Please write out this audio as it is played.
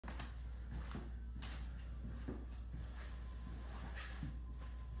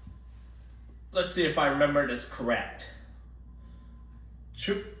let's see if I remember this correct.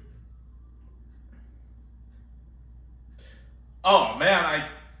 Oh man,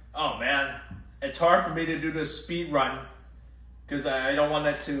 it's hard for me to do this speed run because I don't want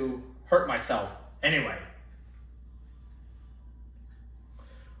it to hurt myself. Anyway.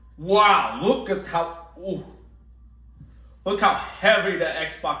 Wow, look how heavy the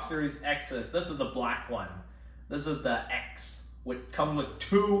Xbox Series X is. This is the black one. This is the X, which comes with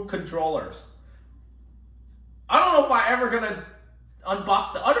 2 controllers. I don't know if I'm ever gonna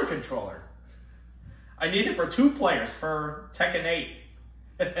unbox the other controller. I need it for 2 players for Tekken 8.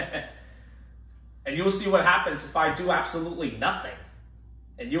 And you will see what happens if I do absolutely nothing.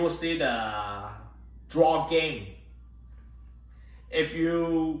 And you will see the draw game if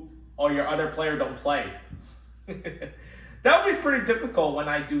you or your other player don't play. That would be pretty difficult when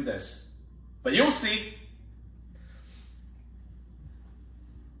I do this. But you'll see.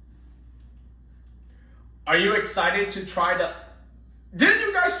 Are you excited to try the... Didn't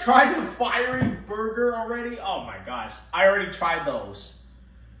you guys try the fiery burger already? Oh my gosh. I already tried those.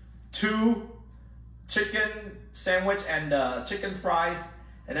 2 chicken sandwich and chicken fries.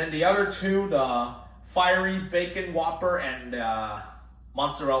 And then the other 2, the fiery bacon whopper and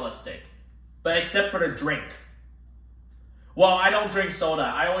mozzarella stick. But except for the drink. Well, I don't drink soda.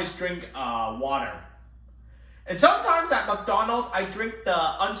 I always drink water. And sometimes at McDonald's, I drink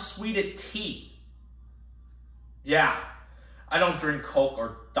the unsweetened tea. Yeah, I don't drink Coke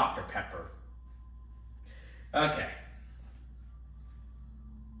or Dr. Pepper. Okay.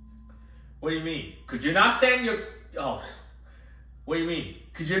 What do you mean? Could you not stand your... Oh, what do you mean?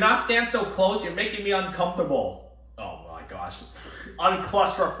 Could you not stand so close? You're making me uncomfortable. Oh my gosh.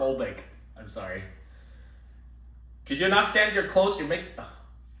 Unclaustrophobic. I'm sorry. Could you not stand your close?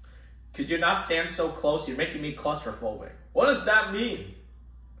 Could you not stand so close? You're making me claustrophobic. What does that mean?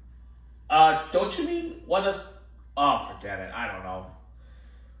 Don't you mean what does... Oh, forget it. I don't know.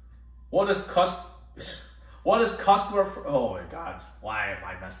 What is customer... Oh my god. Why have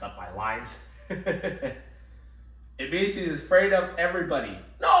I messed up my lines? It means he's afraid of everybody.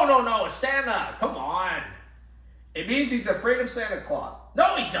 No, Santa. Come on. It means he's afraid of Santa Claus.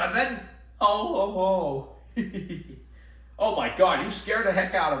 No, he doesn't. Oh. Oh my god, you scared the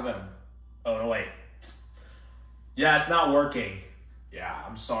heck out of him. Oh, no, wait. Yeah, it's not working. Yeah,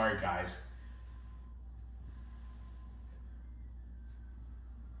 I'm sorry, guys.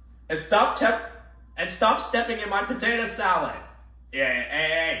 And stop stepping in my potato salad. Yeah,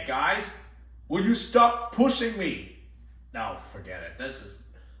 hey, guys. Will you stop pushing me? No, forget it. This is...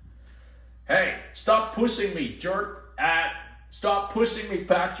 Hey, stop pushing me, jerk. Stop pushing me,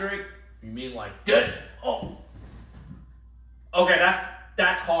 Patrick. You mean like this? Oh. Okay,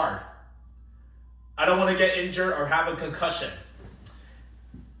 that's hard. I don't want to get injured or have a concussion.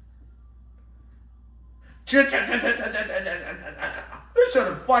 They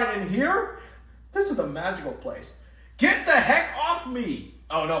shouldn't fight in here. This is a magical place. Get the heck off me.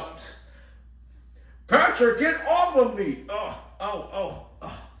 Oh, no. Patrick, get off of me. Oh.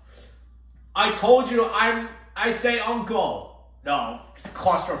 I told you I say uncle. No,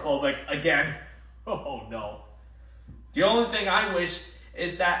 claustrophobic again. Oh, no. The only thing I wish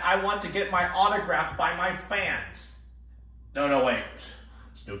is that I want to get my autograph by my fans. No, wait.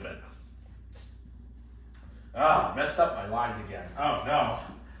 Stupid. Oh, messed up my lines again. Oh, no.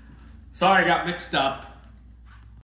 Sorry, I got mixed up.